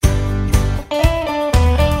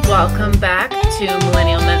Welcome back to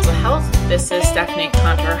Millennial Mental Health. This is Nicole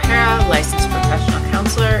Konter, licensed professional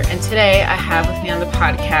counselor, and today I have with me on the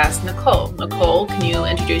podcast Nicole. Nicole, can you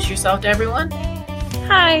introduce yourself to everyone?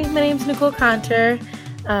 Hi, my name is Nicole Konter.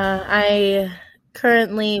 I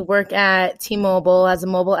currently work at T-Mobile as a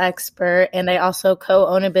mobile expert, and I also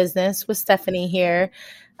co-own a business with Stephanie here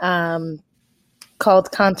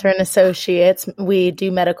called Konter & Associates. We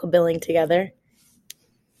do medical billing together.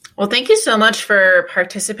 Well, thank you so much for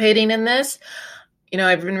participating in this.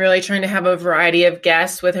 I've been really trying to have a variety of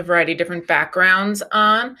guests with a variety of different backgrounds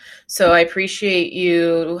on. So I appreciate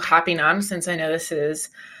you hopping on, since I know this is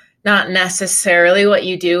not necessarily what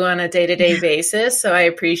you do on a day-to-day basis. So I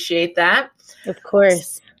appreciate that. Of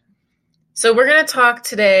course. So we're going to talk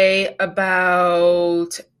today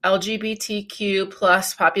about LGBTQ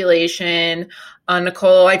plus population.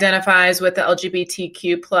 Nicole identifies with the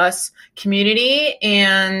LGBTQ plus community,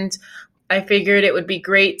 and I figured it would be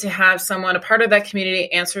great to have someone, a part of that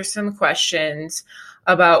community, answer some questions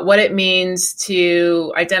about what it means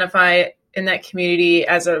to identify in that community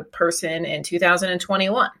as a person in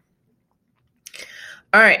 2021.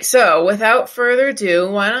 All right, so without further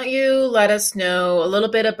ado, why don't you let us know a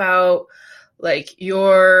little bit about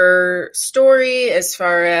your story as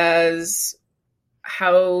far as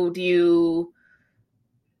how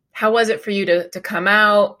was it for you to come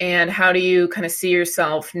out, and how do you kind of see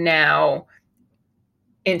yourself now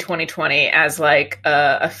in 2020 as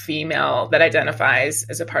a female that identifies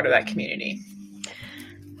as a part of that community?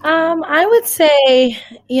 I would say,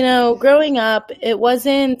 growing up, it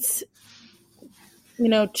wasn't,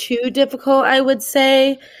 too difficult, I would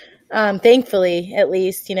say. Thankfully, at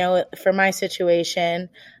least, for my situation,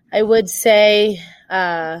 I would say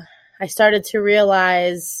I started to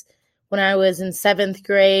realize when I was in 7th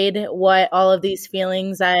grade what all of these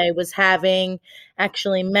feelings I was having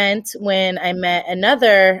actually meant when I met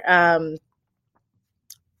another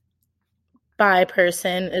bi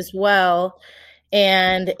person as well.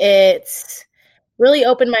 And it's really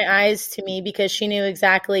opened my eyes to me because she knew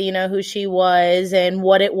exactly, who she was and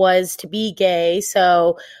what it was to be gay.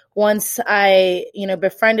 So once I,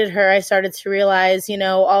 befriended her, I started to realize,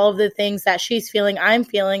 all of the things that she's feeling, I'm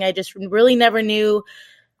feeling. I just really never knew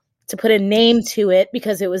to put a name to it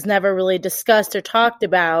because it was never really discussed or talked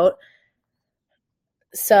about.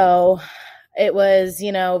 So it was,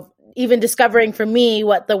 even discovering for me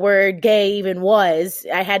what the word gay even was.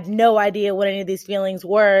 I had no idea what any of these feelings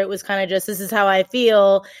were. It was kind of just, this is how I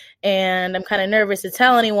feel. And I'm kind of nervous to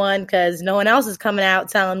tell anyone because no one else is coming out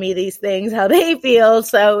telling me these things, how they feel.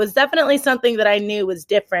 So it was definitely something that I knew was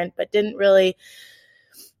different, but didn't really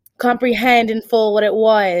comprehend in full what it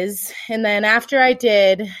was. And then after I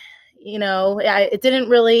did, it didn't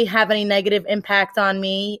really have any negative impact on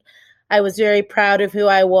me. I was very proud of who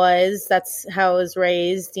I was. That's how I was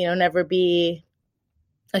raised, never be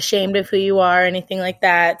ashamed of who you are, anything like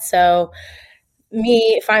that. So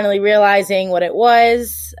me finally realizing what it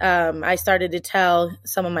was, I started to tell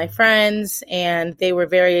some of my friends, and they were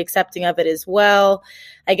very accepting of it as well.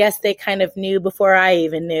 I guess they kind of knew before I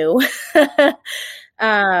even knew.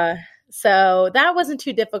 So that wasn't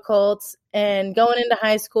too difficult. And going into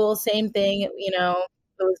high school, same thing, it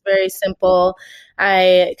was very simple.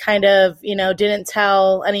 I kind of, didn't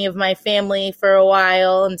tell any of my family for a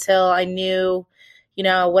while until I knew,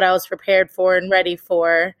 what I was prepared for and ready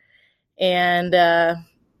for. And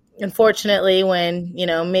unfortunately, when,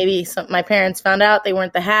 maybe my parents found out, they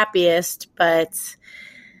weren't the happiest, but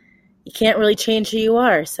you can't really change who you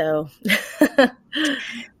are. So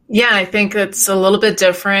yeah, I think it's a little bit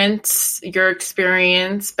different, your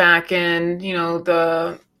experience back in,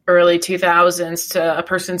 the early 2000s to a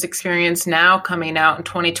person's experience now coming out in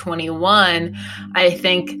 2021. I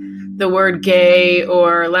think the word gay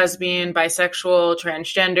or lesbian, bisexual,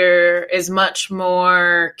 transgender is much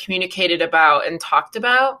more communicated about and talked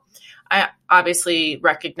about. I obviously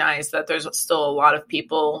recognize that there's still a lot of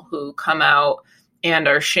people who come out and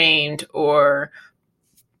are shamed or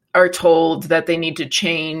are told that they need to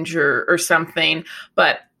change or something.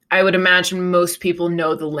 But I would imagine most people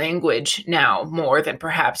know the language now more than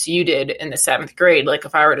perhaps you did in the 7th grade.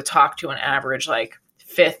 If I were to talk to an average 5th,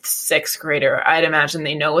 6th grader, I'd imagine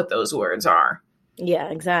they know what those words are. Yeah,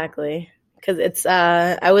 exactly. Because it's,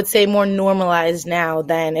 I would say, more normalized now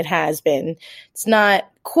than it has been. It's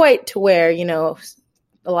not quite to where, a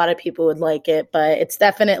lot of people would like it, but it's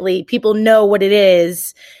definitely, people know what it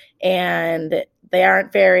is, and they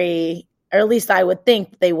aren't very, or at least I would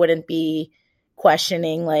think they wouldn't be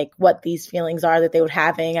questioning what these feelings are that they were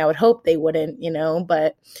having. I would hope they wouldn't,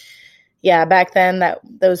 but yeah, back then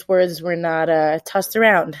those words were not tossed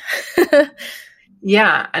around.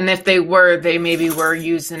 Yeah, and if they were, they maybe were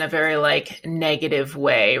used in a very like negative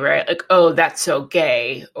way, right? Like, oh, that's so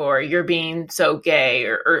gay, or you're being so gay,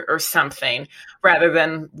 or something, rather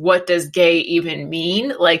than what does gay even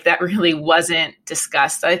mean? Like that really wasn't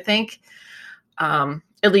discussed, I think.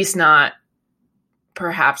 At least not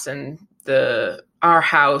perhaps in the our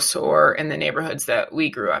house or in the neighborhoods that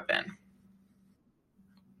we grew up in.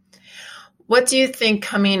 What do you think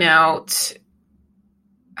coming out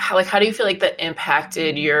how do you feel like that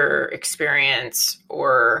impacted your experience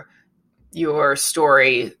or your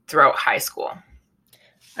story throughout high school?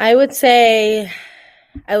 I would say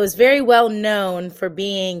I was very well known for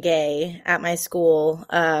being gay at my school.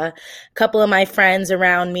 A couple of my friends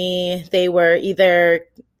around me, they were either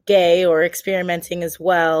gay or experimenting as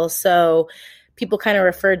well. So people kind of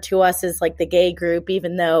referred to us as like the gay group,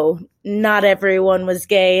 even though not everyone was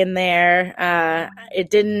gay in there. I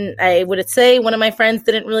would say one of my friends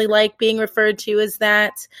didn't really like being referred to as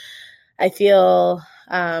that. I feel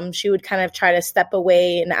she would kind of try to step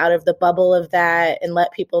away and out of the bubble of that and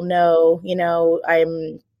let people know,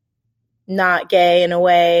 I'm not gay in a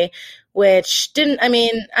way, which didn't, I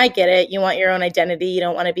mean, I get it. You want your own identity. You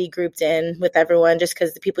don't want to be grouped in with everyone. Just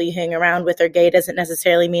because the people you hang around with are gay doesn't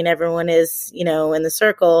necessarily mean everyone is, in the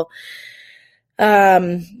circle.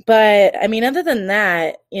 But I mean, other than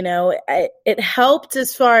that, it helped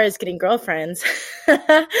as far as getting girlfriends,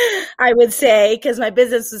 I would say, because my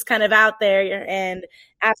business was kind of out there. And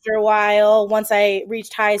after a while, once I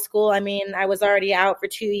reached high school, I mean, I was already out for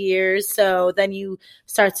 2 years. So then you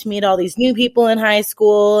start to meet all these new people in high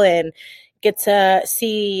school and get to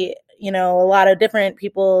see, a lot of different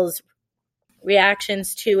people's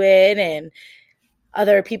reactions to it, and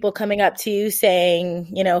other people coming up to you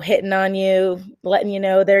saying, hitting on you, letting you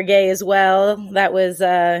know they're gay as well. That was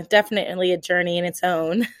definitely a journey in its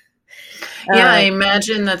own. Yeah, I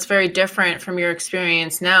imagine that's very different from your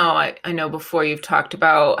experience now. I know before you've talked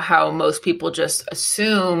about how most people just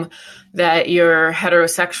assume that you're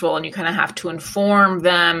heterosexual and you kind of have to inform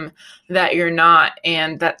them that you're not.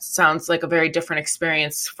 And that sounds like a very different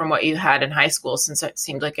experience from what you had in high school, since it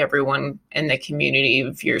seemed like everyone in the community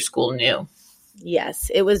of your school knew. Yes,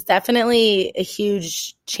 it was definitely a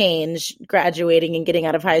huge change graduating and getting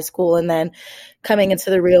out of high school and then coming into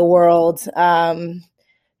the real world.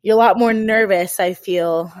 You're a lot more nervous, I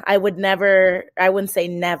feel. I wouldn't say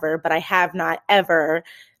never, but I have not ever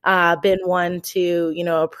been one to,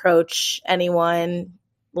 approach anyone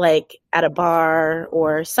like at a bar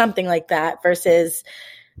or something like that, versus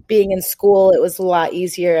being in school. It was a lot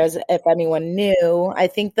easier as if anyone knew. I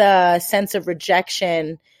think the sense of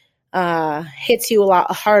rejection hits you a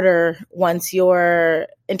lot harder once you're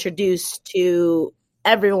introduced to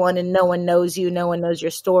everyone and no one knows you, no one knows your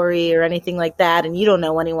story or anything like that, and you don't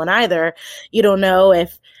know anyone either. You don't know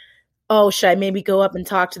if, oh, should I maybe go up and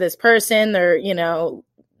talk to this person?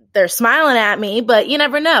 They're smiling at me, but you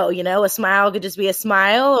never know. A smile could just be a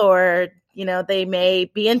smile, or they may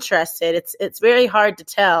be interested. It's very hard to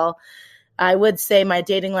tell. I would say my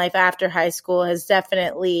dating life after high school has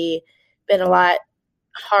definitely been a lot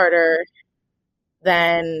harder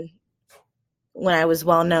than when I was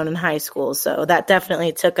well known in high school. So that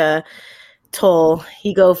definitely took a toll.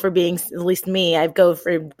 You go for being, at least me, I go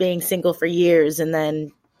for being single for years and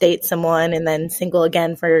then date someone and then single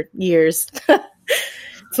again for years.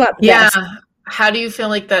 It's not the best. How do you feel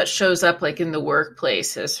like that shows up like in the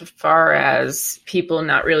workplace, as far as people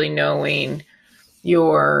not really knowing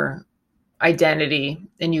your identity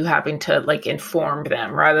and you having to like inform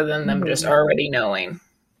them rather than them just already knowing?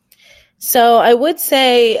 So I would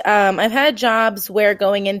say I've had jobs where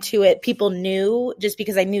going into it, people knew just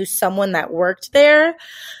because I knew someone that worked there.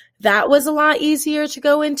 That was a lot easier to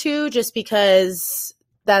go into just because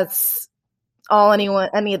that's all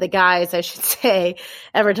any of the guys, I should say,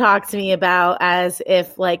 ever talked to me about, as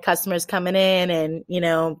if like customers coming in and,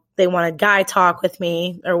 they want a guy talk with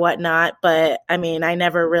me or whatnot. But I mean, I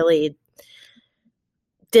never really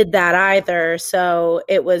did that either. So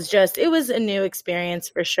it was a new experience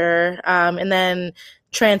for sure. And then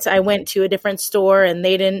I went to a different store and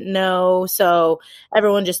they didn't know. So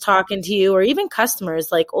everyone just talking to you, or even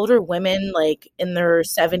customers, like older women, like in their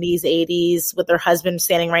 70s, 80s with their husband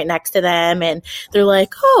standing right next to them. And they're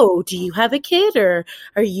like, oh, do you have a kid, or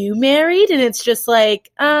are you married? And it's just like,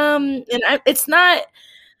 it's not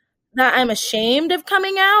that I'm ashamed of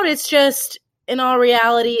coming out. It's just, in all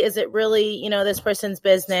reality, is it really, this person's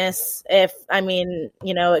business? If,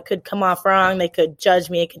 it could come off wrong. They could judge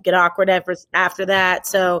me. It could get awkward after that.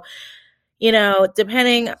 So,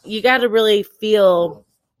 depending, you got to really feel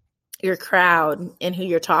your crowd and who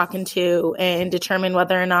you're talking to and determine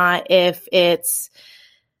whether or not if it's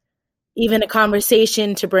even a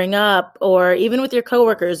conversation to bring up, or even with your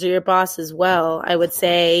coworkers or your boss as well. I would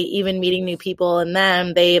say even meeting new people and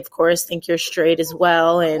them, they of course think you're straight as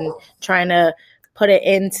well, and trying to put it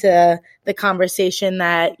into the conversation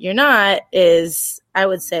that you're not is, I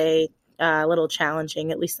would say, a little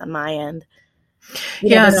challenging, at least on my end. You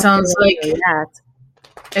Yeah, never know how they're going to react.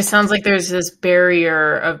 it sounds like there's this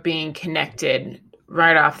barrier of being connected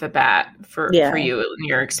right off the bat for you in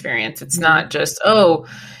your experience. It's not just, oh,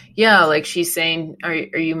 yeah, like she's saying, are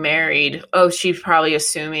you married? Oh, she's probably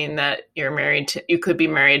assuming that you could be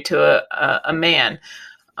married to a man.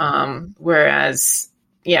 Whereas,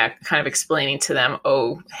 yeah, kind of explaining to them,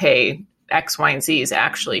 oh, hey, X, Y, and Z is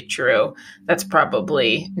actually true. That's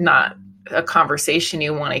probably not a conversation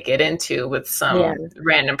you want to get into with some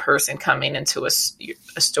random person coming into a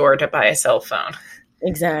store to buy a cell phone.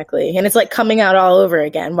 Exactly. And it's like coming out all over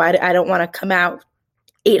again. Why I don't want to come out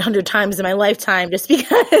 800 times in my lifetime just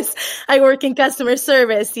because I work in customer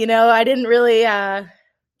service. I didn't really,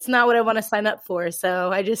 it's not what I want to sign up for.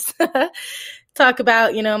 So I just talk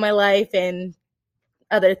about, my life and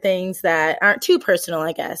other things that aren't too personal,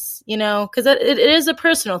 I guess, because it is a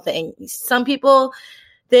personal thing. Some people,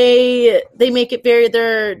 they make it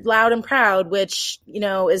they're loud and proud, which,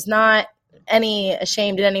 is not any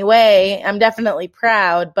ashamed in any way. I'm definitely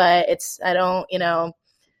proud, but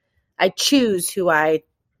I choose who I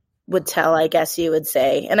would tell, I guess you would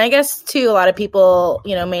say. And I guess too, a lot of people,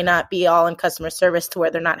 may not be all in customer service to where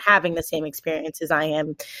they're not having the same experience as I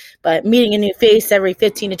am, but meeting a new face every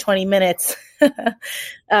 15 to 20 minutes,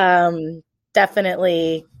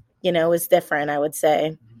 definitely, is different, I would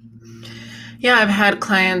say. Yeah, I've had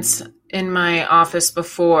clients in my office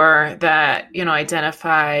before that,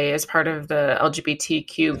 identify as part of the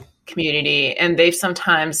LGBTQ community. And they've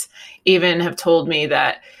sometimes even have told me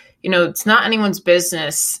that, it's not anyone's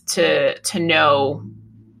business to know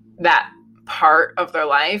that part of their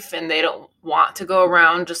life. And they don't want to go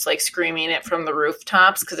around just like screaming it from the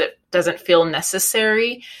rooftops because it doesn't feel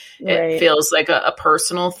necessary. Right. It feels like a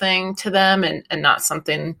personal thing to them and not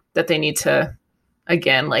something that they need to,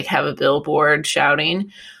 again, like have a billboard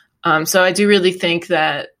shouting. So I do really think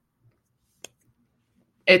that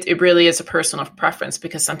it really is a personal preference,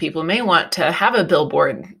 because some people may want to have a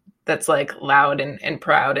billboard that's like loud and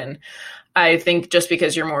proud. And I think just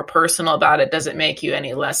because you're more personal about it doesn't make you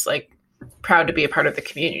any less like proud to be a part of the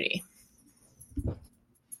community.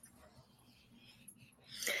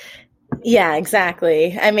 Yeah,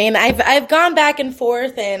 exactly. I mean, I've gone back and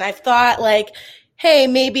forth, and I've thought like, hey,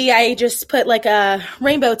 maybe I just put like a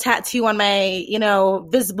rainbow tattoo on my,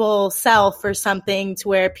 visible self or something, to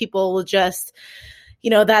where people will just,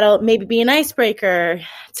 that'll maybe be an icebreaker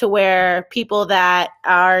to where people that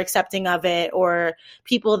are accepting of it, or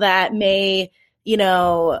people that may,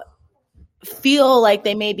 feel like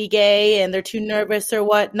they may be gay and they're too nervous or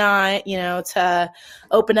whatnot, to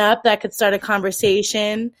open up, that could start a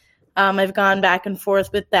conversation. I've gone back and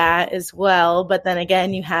forth with that as well. But then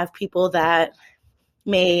again, you have people that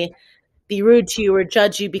may be rude to you or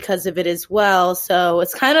judge you because of it as well. So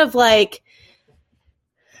it's kind of like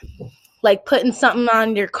putting something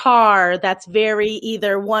on your car that's very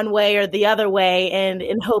either one way or the other way, and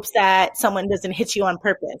in hopes that someone doesn't hit you on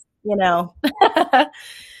purpose,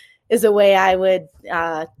 is a way I would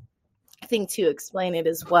think to explain it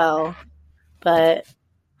as well. But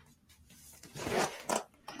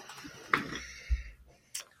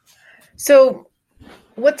so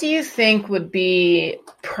what do you think would be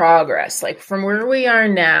progress, like from where we are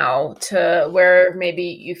now to where maybe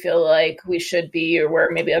you feel like we should be, or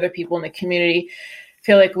where maybe other people in the community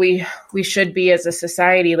feel like we should be as a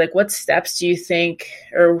society? Like, what steps do you think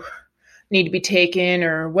or need to be taken,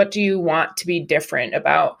 or what do you want to be different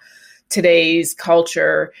about today's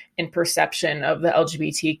culture and perception of the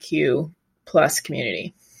LGBTQ plus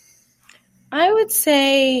community? I would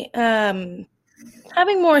say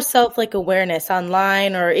having more awareness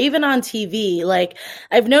online or even on TV. Like,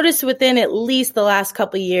 I've noticed within at least the last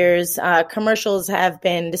couple of years, commercials have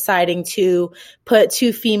been deciding to put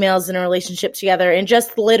two females in a relationship together in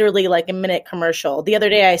just literally like a minute commercial. The other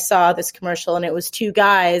day I saw this commercial and it was two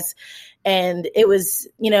guys, and it was,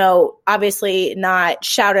 obviously not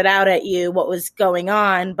shouted out at you what was going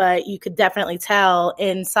on, but you could definitely tell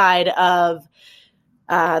inside of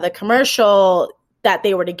the commercial that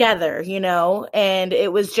they were together, and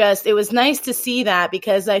it was nice to see that,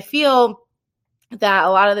 because I feel that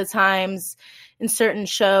a lot of the times in certain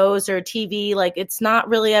shows or TV, like, it's not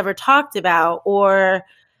really ever talked about, or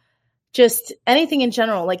just anything in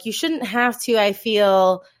general. Like, you shouldn't have to, I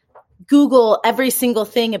feel, Google every single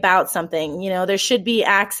thing about something. There should be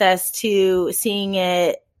access to seeing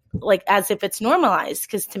it like as if it's normalized,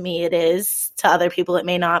 because to me it is. To other people it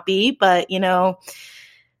may not be, but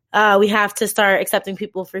we have to start accepting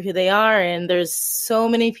people for who they are. And there's so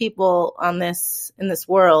many people in this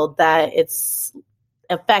world that it's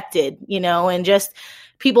affected, and just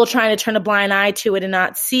people trying to turn a blind eye to it and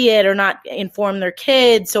not see it or not inform their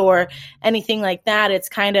kids or anything like that. It's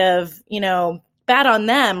kind of, bad on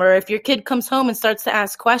them. Or if your kid comes home and starts to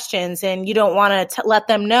ask questions and you don't want to let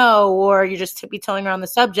them know, or you're just tippy-toeing around the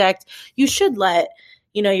subject, you should let,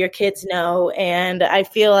 your kids know. And I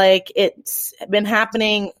feel like it's been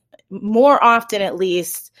happening more often, at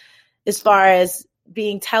least as far as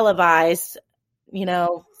being televised,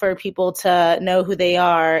 for people to know who they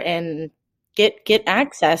are and get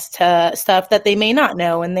access to stuff that they may not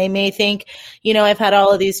know. And they may think, I've had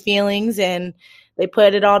all of these feelings, and they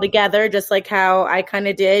put it all together just like how I kind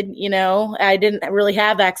of did. I didn't really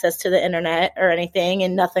have access to the internet or anything,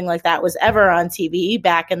 and nothing like that was ever on TV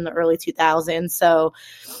back in the early 2000s. So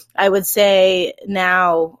I would say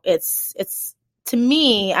now it's to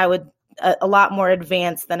me, a lot more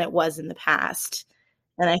advanced than it was in the past.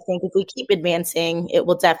 And I think if we keep advancing, it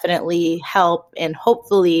will definitely help and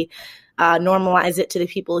hopefully normalize it to the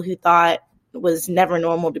people who thought it was never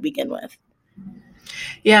normal to begin with.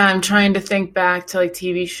 Yeah, I'm trying to think back to like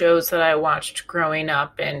TV shows that I watched growing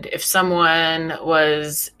up, and if someone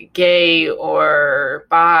was gay or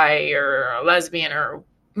bi or a lesbian or,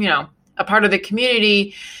 a part of the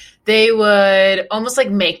community, they would almost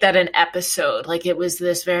like make that an episode. Like it was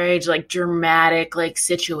this very like dramatic like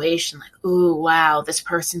situation, like, ooh, wow, this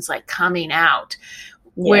person's like coming out.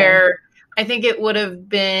 Yeah. Where I think it would have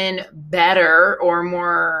been better or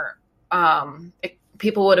more,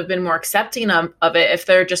 people would have been more accepting of it if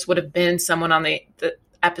there just would have been someone on the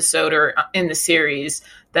episode or in the series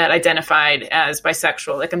that identified as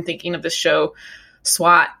bisexual. Like I'm thinking of the show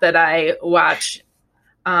SWAT that I watch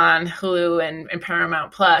on Hulu and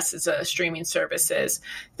Paramount Plus. It's a streaming services.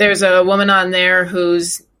 There's a woman on there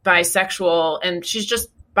who's bisexual, and she's just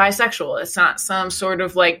bisexual. It's not some sort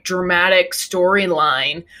of like dramatic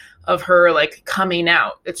storyline of her like coming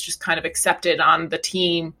out. It's just kind of accepted on the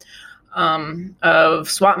team of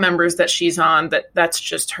SWAT members that she's on, that's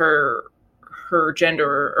just her gender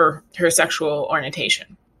or her sexual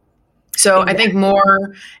orientation. So exactly. I think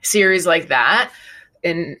more series like that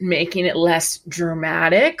and making it less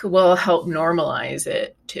dramatic will help normalize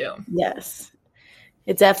it too. Yes,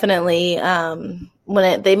 it definitely,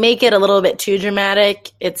 when they make it a little bit too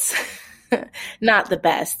dramatic, it's not the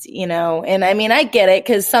best, and I mean, I get it,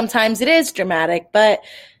 because sometimes it is dramatic, but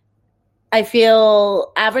I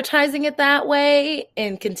feel advertising it that way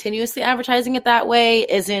and continuously advertising it that way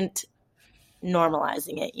isn't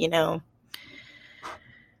normalizing it,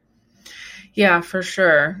 Yeah, for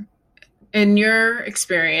sure. In your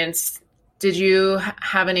experience, did you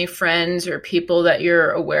have any friends or people that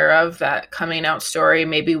you're aware of that coming out story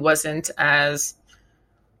maybe wasn't as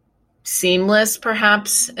seamless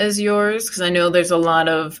perhaps as yours? Because I know there's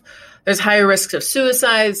higher risks of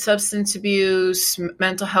suicide, substance abuse,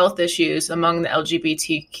 mental health issues among the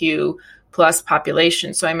LGBTQ plus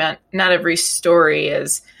population. So I meant not every story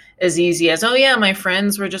is as easy as, oh yeah, my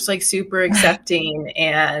friends were just like super accepting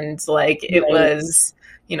and like it was,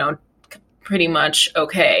 pretty much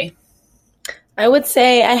okay. I would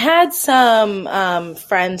say I had some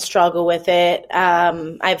friends struggle with it.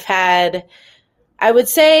 I would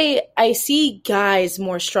say I see guys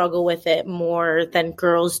more struggle with it more than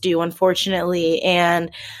girls do, unfortunately.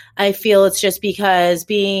 And I feel it's just because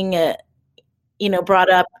being,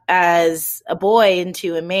 brought up as a boy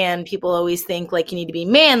into a man, people always think like you need to be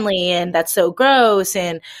manly, and that's so gross.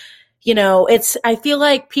 And, I feel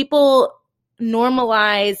like people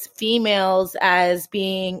normalize females as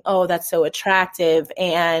being, oh, that's so attractive,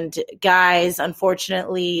 and guys,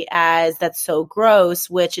 unfortunately, as that's so gross,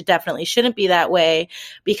 which it definitely shouldn't be that way,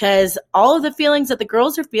 because all of the feelings that the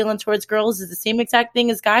girls are feeling towards girls is the same exact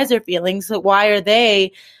thing as guys are feeling. So why are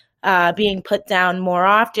they being put down more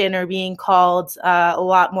often, or being called a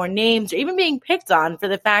lot more names, or even being picked on for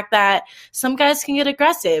the fact that some guys can get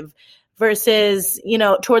aggressive versus,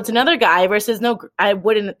 towards another guy versus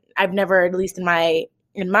I've never, at least in my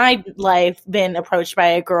life, been approached by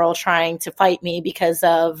a girl trying to fight me because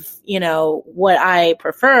of, what I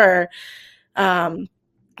prefer.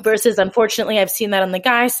 Versus, unfortunately, I've seen that on the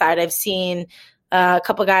guy side. I've seen a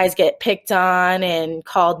couple guys get picked on and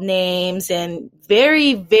called names and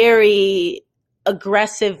very, very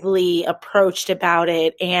aggressively approached about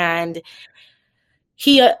it. And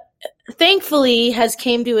he thankfully has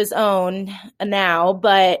came to his own now,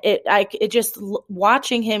 but it just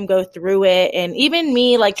watching him go through it, and even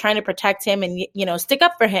me like trying to protect him and, you know, stick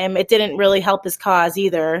up for him, it didn't really help his cause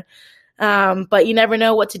either. But you never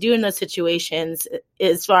know what to do in those situations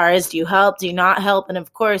as far as do you help, do you not help? And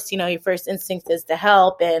of course, you know, your first instinct is to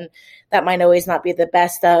help, and that might always not be the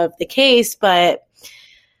best of the case, but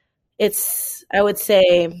it's, I would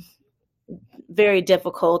say, very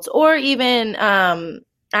difficult. Or even,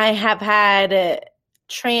 I have had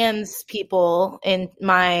trans people in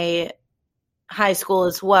my high school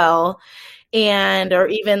as well. And, or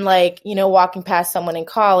even like, you know, walking past someone in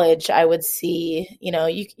college, I would see, you know,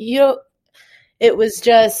 it was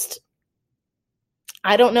just,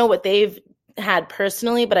 I don't know what they've had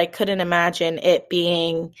personally, but I couldn't imagine it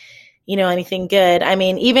being, you know, anything good. I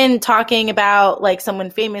mean, even talking about like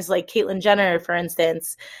someone famous like Caitlyn Jenner, for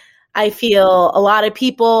instance, I feel a lot of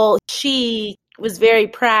people, she was very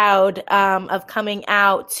proud of coming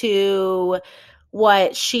out to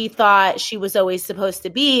what she thought she was always supposed to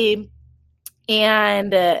be.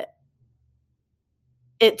 And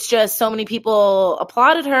it's just so many people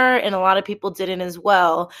applauded her and a lot of people didn't as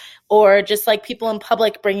well. Or just like people in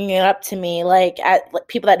public bringing it up to me, like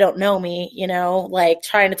people that don't know me, you know, like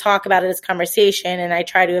trying to talk about it as conversation. And I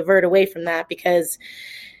try to avert away from that because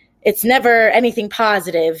it's never anything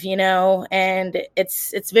positive, you know, and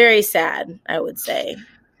it's very sad, I would say.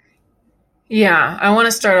 Yeah, I want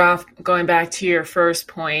to start off going back to your first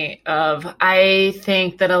point of I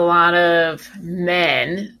think that a lot of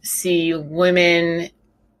men see women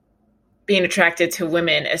being attracted to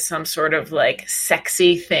women as some sort of like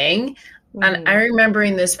sexy thing. Mm-hmm. And I remember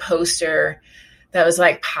in this poster that was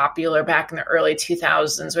like popular back in the early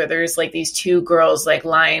 2000s where there's like these two girls like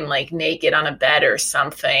lying like naked on a bed or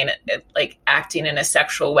something, like acting in a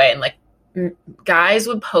sexual way. And like guys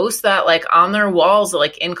would post that like on their walls,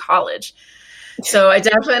 like in college. So I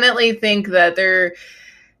definitely think that there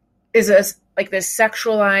is a like this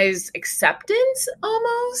sexualized acceptance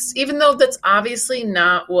almost, even though that's obviously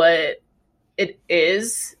not what it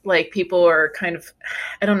is. Like people are kind of,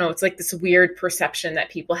 I don't know, it's like this weird perception that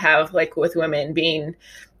people have like with women being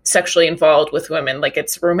sexually involved with women, like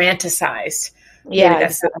it's romanticized. Yeah, maybe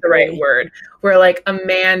that's exactly the right word. Where like a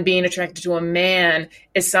man being attracted to a man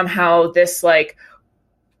is somehow this like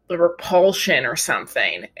repulsion or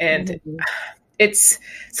something. And it's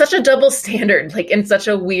such a double standard, like in such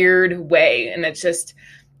a weird way. And it's just,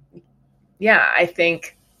 yeah, I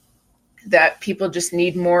think that people just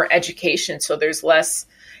need more education. So there's less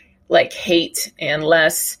like hate and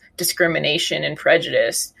less discrimination and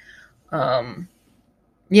prejudice.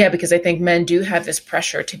 Yeah, because I think men do have this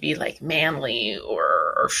pressure to be like manly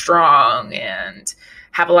or strong and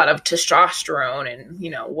have a lot of testosterone and, you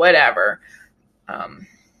know, whatever.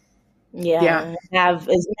 Yeah, have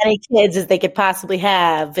as many kids as they could possibly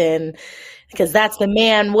have, and because that's the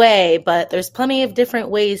man way, but there's plenty of different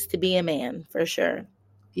ways to be a man, for sure.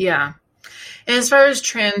 Yeah. And as far as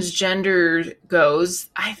transgender goes,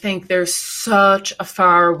 I think there's such a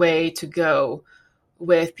far way to go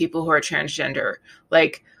with people who are transgender.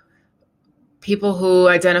 Like people who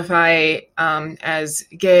identify as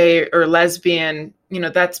gay or lesbian, you know,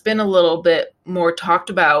 that's been a little bit more talked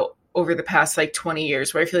about over the past like 20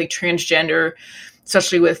 years, where I feel like transgender,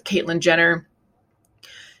 especially with Caitlyn Jenner,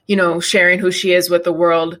 you know, sharing who she is with the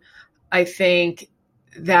world, I think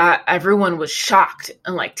that everyone was shocked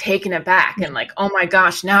and like taken aback and like, oh my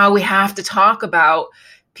gosh, now we have to talk about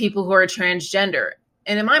people who are transgender.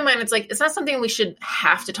 And in my mind, it's like, it's not something we should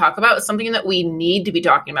have to talk about. It's something that we need to be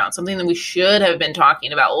talking about, something that we should have been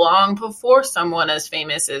talking about long before someone as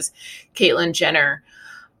famous as Caitlyn Jenner,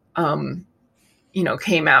 you know,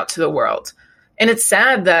 came out to the world. And it's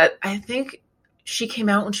sad that I think she came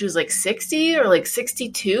out when she was like 60 or like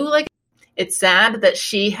 62. Like, it's sad that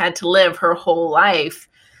she had to live her whole life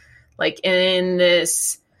like in the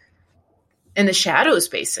shadows,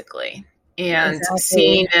 basically, and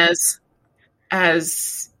seen as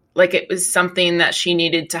like it was something that she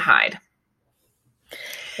needed to hide.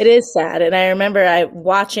 It is sad. And I remember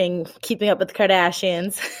watching Keeping Up with the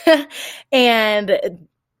Kardashians and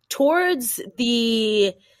towards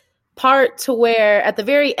the part to where at the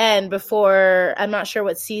very end, before, I'm not sure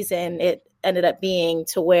what season it ended up being,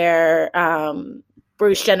 to where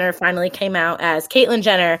Bruce Jenner finally came out as Caitlyn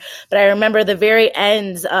Jenner. But I remember the very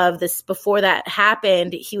ends of this, before that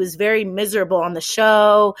happened, he was very miserable on the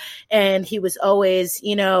show. And he was always,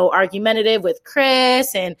 you know, argumentative with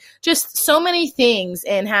Chris and just so many things.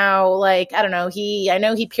 And how, like, I don't know, I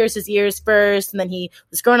know he pierced his ears first and then he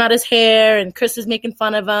was growing out his hair and Chris was making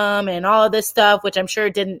fun of him and all of this stuff, which I'm sure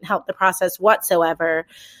didn't help the process whatsoever.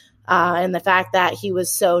 And the fact that he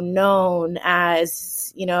was so known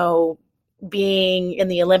as, being in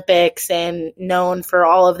the Olympics and known for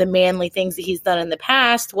all of the manly things that he's done in the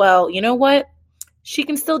past. Well, you know what? She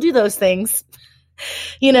can still do those things.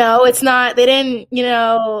 It's not, they didn't,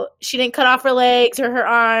 she didn't cut off her legs or her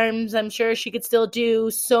arms. I'm sure she could still do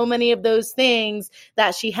so many of those things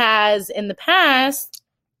that she has in the past,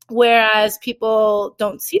 whereas people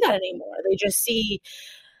don't see that anymore. They just see,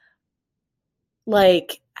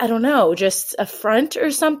 like, I don't know, just a front or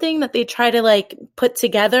something that they try to like put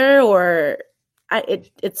together, or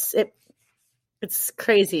it's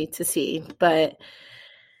crazy to see, but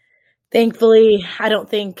thankfully I don't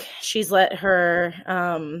think she's let her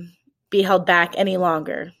be held back any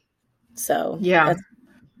longer. So yeah,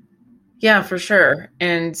 for sure.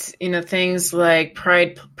 And things like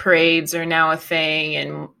pride parades are now a thing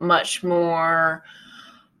and much more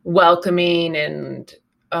welcoming and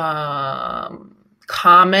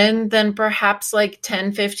common than perhaps like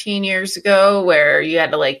 10, 15 years ago, where you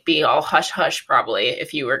had to like be all hush hush probably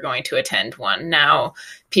if you were going to attend one. Now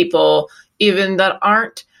people, even that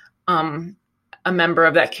aren't a member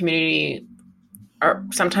of that community, are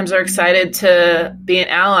sometimes excited to be an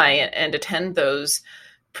ally and attend those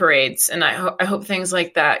parades. And I hope things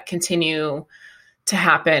like that continue to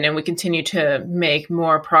happen and we continue to make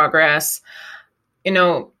more progress, and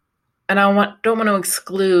I don't want to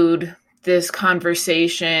exclude this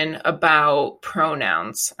conversation about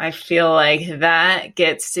pronouns. I feel like that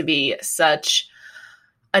gets to be such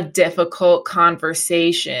a difficult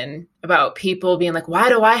conversation about people being like, why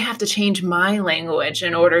do I have to change my language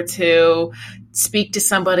in order to speak to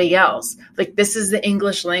somebody else? Like, this is the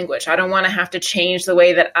English language. I don't want to have to change the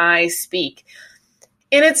way that I speak.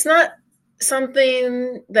 And it's not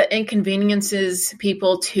something that inconveniences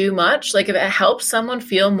people too much. Like, if it helps someone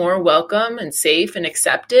feel more welcome and safe and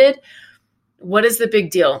accepted, what is the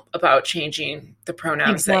big deal about changing the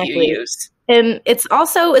pronouns that you use? And it's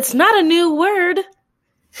not a new word.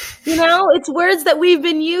 It's words that we've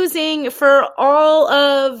been using for all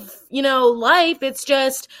of, life. It's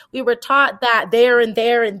just we were taught that there and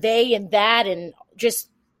they and that, and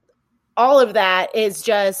just all of that is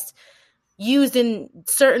just used in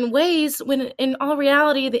certain ways, when in all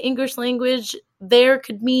reality, the English language there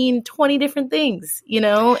could mean 20 different things,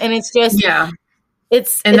 and it's just,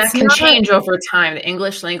 that can change over time. The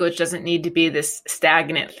English language doesn't need to be this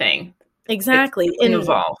stagnant thing. Exactly. It can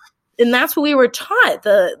evolve. And that's what we were taught.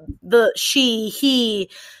 The she, he,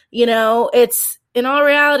 it's, in all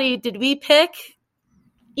reality, did we pick?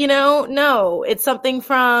 No, it's something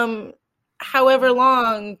from however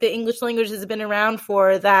long the English language has been around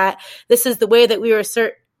for, that this is the way that we were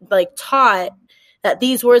taught that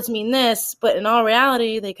these words mean this, but in all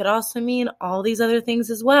reality, they could also mean all these other things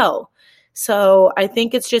as well. So I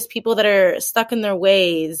think it's just people that are stuck in their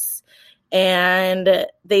ways and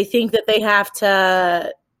they think that they have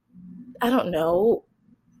to, I don't know,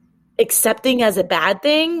 accepting as a bad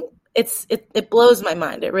thing. It blows my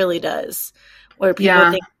mind. It really does. Where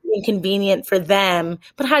people think it's inconvenient for them,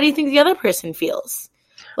 but how do you think the other person feels?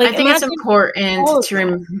 I think it's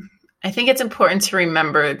important to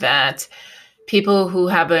remember that people who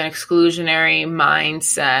have an exclusionary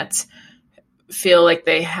mindset feel like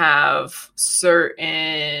they have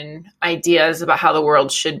certain ideas about how the world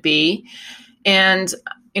should be. And,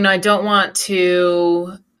 I don't want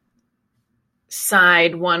to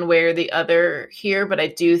side one way or the other here, but I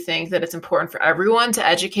do think that it's important for everyone to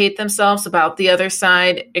educate themselves about the other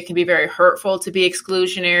side. It can be very hurtful to be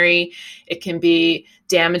exclusionary. It can be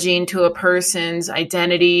damaging to a person's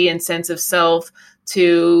identity and sense of self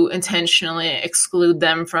to intentionally exclude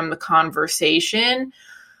them from the conversation.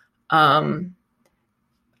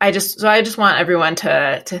 I just want everyone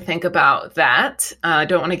to think about that. I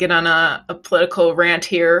don't want to get on a political rant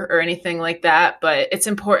here or anything like that, but it's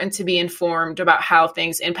important to be informed about how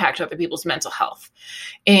things impact other people's mental health.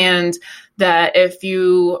 And that if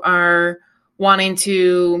you are wanting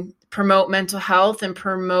to promote mental health and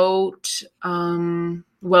promote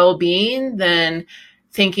well-being, then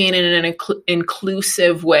thinking in an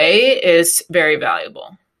inclusive way is very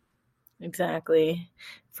valuable. Exactly.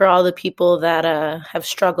 For all the people that have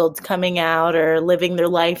struggled coming out or living their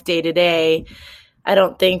life day to day, I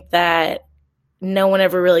don't think that no one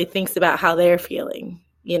ever really thinks about how they're feeling,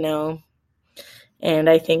 And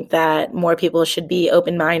I think that more people should be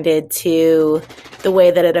open-minded to the way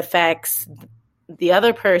that it affects the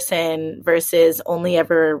other person versus only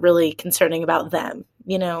ever really concerning about them,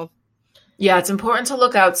 Yeah, it's important to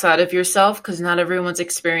look outside of yourself because not everyone's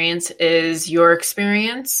experience is your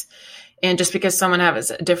experience. And just because someone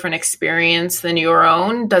has a different experience than your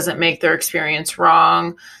own doesn't make their experience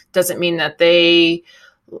wrong, doesn't mean that they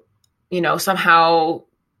somehow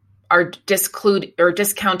are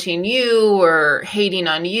discounting you or hating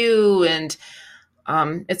on you. And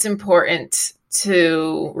it's important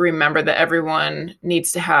to remember that everyone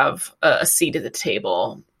needs to have a seat at the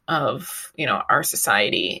table of, our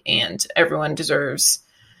society, and everyone deserves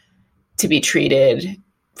to be treated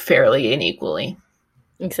fairly and equally.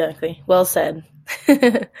 Exactly. Well said.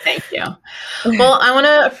 Thank you. Well, I want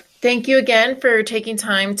to thank you again for taking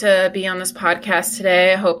time to be on this podcast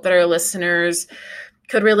today. I hope that our listeners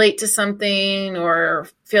could relate to something or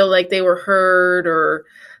feel like they were heard, or,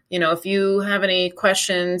 if you have any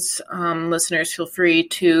questions, listeners, feel free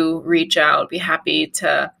to reach out. Be happy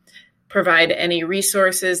to provide any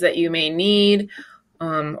resources that you may need,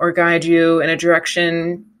 or guide you in a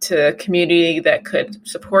direction to a community that could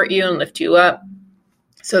support you and lift you up.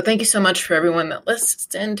 So thank you so much for everyone that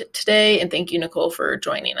listened today. And thank you, Nicole, for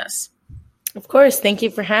joining us. Of course. Thank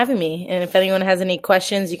you for having me. And if anyone has any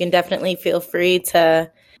questions, you can definitely feel free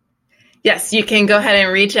to. Yes, you can go ahead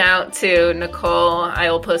and reach out to Nicole.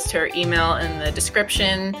 I will post her email in the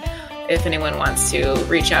description if anyone wants to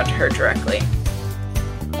reach out to her directly.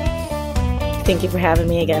 Thank you for having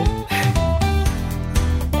me again.